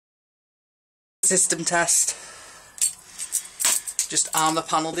system test. Just arm the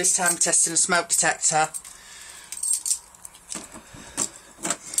panel, this time testing a smoke detector.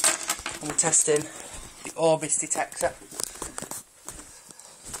 And we're testing the Orbis detector.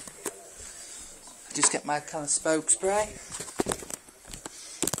 Just get my kind of spoke spray.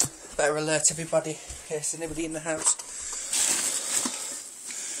 Better alert everybody in case anybody in the house.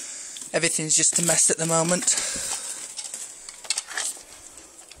 Everything's just a mess at the moment.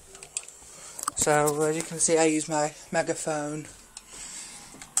 So as you can see, I use my megaphone.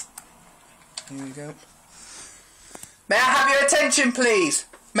 Here we go. May I have your attention, please?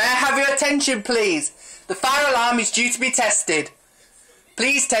 May I have your attention, please? The fire alarm is due to be tested.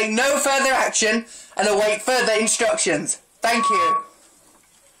 Please take no further action and await further instructions. Thank you.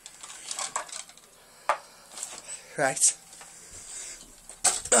 Right.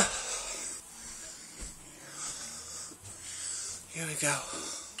 Here we go.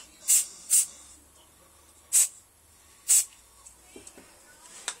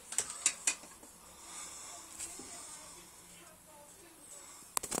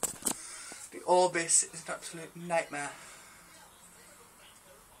 The Orbis is an absolute nightmare.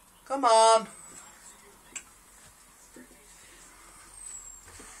 Come on.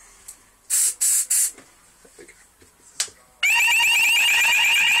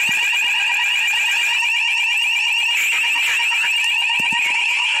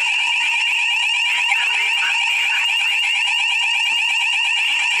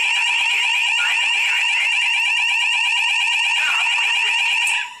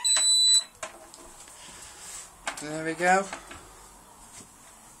 There we go.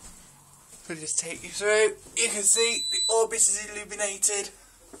 I'll just take you through. You can see the Orbis is illuminated.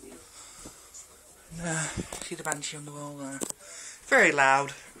 See the banshee on the wall there. Very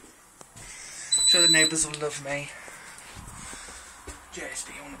loud. I'm sure the neighbours will love me.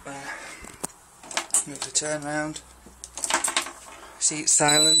 JSB on up there. Move the turn round. See it's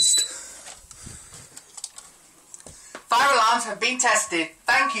silenced. Fire alarms have been tested.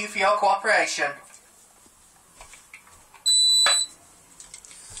 Thank you for your cooperation.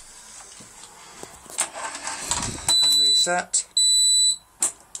 Reset,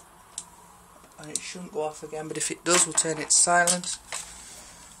 and it shouldn't go off again, but if it does, we'll turn it silent.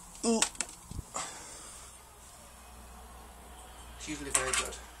 Ooh. It's usually very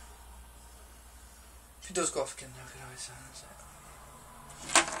good. If it does go off again, I can always silence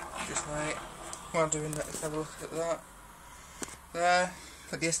it. Just wait. While doing that, let's have a look at that. There,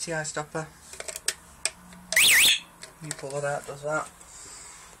 got the STI stopper. You pull that out, does that.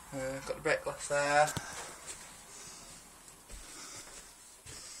 Got the brake glass there.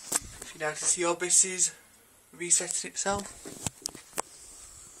 If you notice, the Orbis is resetting itself.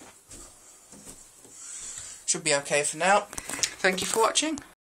 Should be okay for now. Thank you for watching.